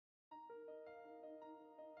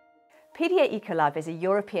PDA Ecolab is a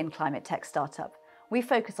European climate tech startup. We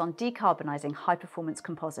focus on decarbonising high-performance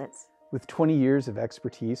composites. With 20 years of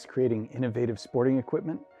expertise creating innovative sporting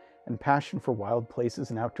equipment and passion for wild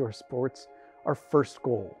places and outdoor sports, our first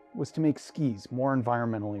goal was to make skis more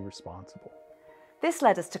environmentally responsible. This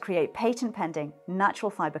led us to create patent-pending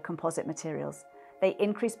natural fibre composite materials. They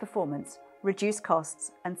increase performance, reduce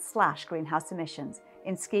costs, and slash greenhouse emissions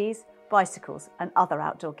in skis, bicycles, and other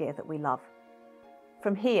outdoor gear that we love.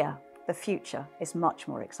 From here, the future is much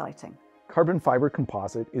more exciting. Carbon fiber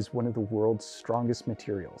composite is one of the world's strongest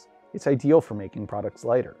materials. It's ideal for making products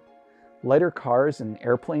lighter. Lighter cars and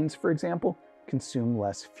airplanes, for example, consume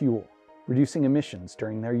less fuel, reducing emissions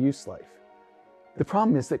during their use life. The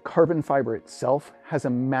problem is that carbon fiber itself has a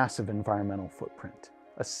massive environmental footprint.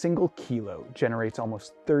 A single kilo generates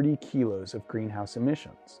almost 30 kilos of greenhouse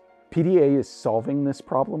emissions. PDA is solving this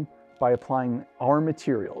problem by applying our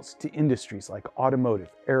materials to industries like automotive,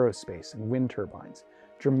 aerospace, and wind turbines,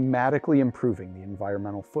 dramatically improving the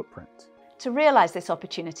environmental footprint. To realise this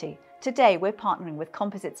opportunity, today we're partnering with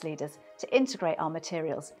composites leaders to integrate our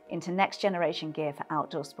materials into next-generation gear for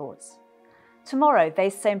outdoor sports. Tomorrow,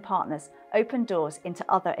 these same partners open doors into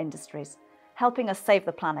other industries, helping us save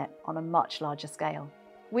the planet on a much larger scale.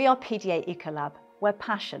 We are PDA Ecolab, where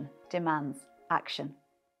passion demands action.